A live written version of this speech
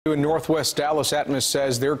In Northwest Dallas, Atmos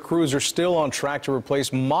says their crews are still on track to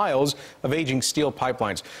replace miles of aging steel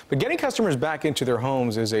pipelines. But getting customers back into their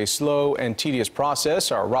homes is a slow and tedious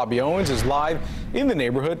process. Our Robbie Owens is live in the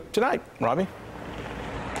neighborhood tonight. Robbie?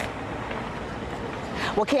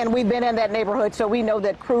 Well, Ken, we've been in that neighborhood, so we know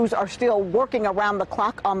that crews are still working around the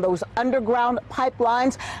clock on those underground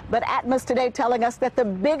pipelines. But Atmos today telling us that the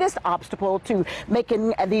biggest obstacle to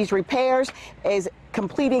making these repairs is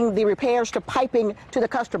completing the repairs to piping to the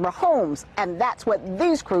customer homes. And that's what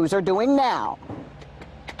these crews are doing now.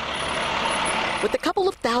 With a couple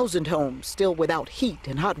of thousand homes still without heat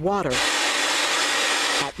and hot water,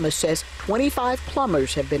 Atmos says 25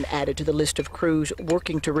 plumbers have been added to the list of crews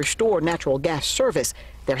working to restore natural gas service.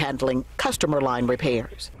 They're handling customer line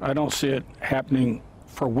repairs. I don't see it happening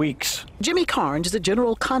for weeks. Jimmy Carnes is a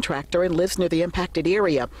general contractor and lives near the impacted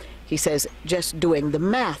area. He says just doing the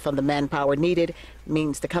math on the manpower needed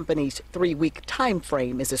means the company's 3-week time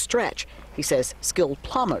frame is a stretch. He says skilled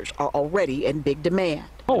plumbers are already in big demand.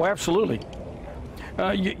 Oh, absolutely.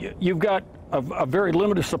 You've got a very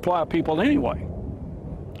limited supply of people anyway.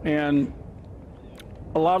 And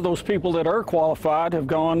a lot of those people that are qualified have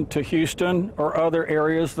gone to Houston or other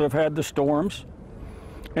areas that have had the storms.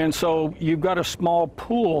 And so you've got a small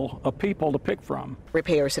pool of people to pick from.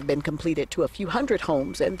 Repairs have been completed to a few hundred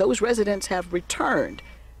homes, and those residents have returned.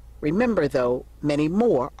 Remember, though, many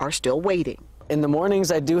more are still waiting. In the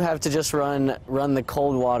mornings, I do have to just run the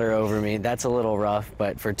cold water over me. That's a little rough,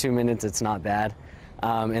 but for 2 minutes, it's not bad.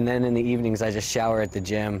 And then in the evenings, I just shower at the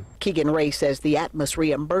gym. Keegan Ray says the Atmos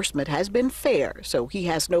reimbursement has been fair, so he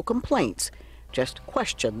has no complaints, just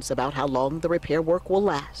questions about how long the repair work will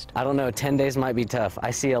last. I don't know, 10 days might be tough. I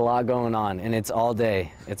see a lot going on, and it's all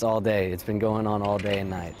day. It's all day. It's been going on all day and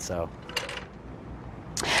night, so.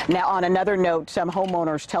 Now, on another note, some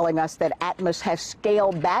homeowners telling us that Atmos has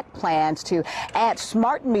scaled back plans to add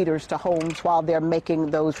smart meters to homes while they're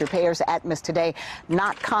making those repairs. Atmos today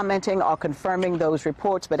not commenting or confirming those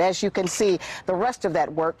reports, but as you can see, the rest of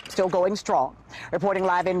that work still going strong. Reporting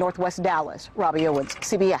live in Northwest Dallas, Robbie Owens,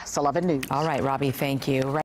 CBS 11 News. All right, Robbie, thank you.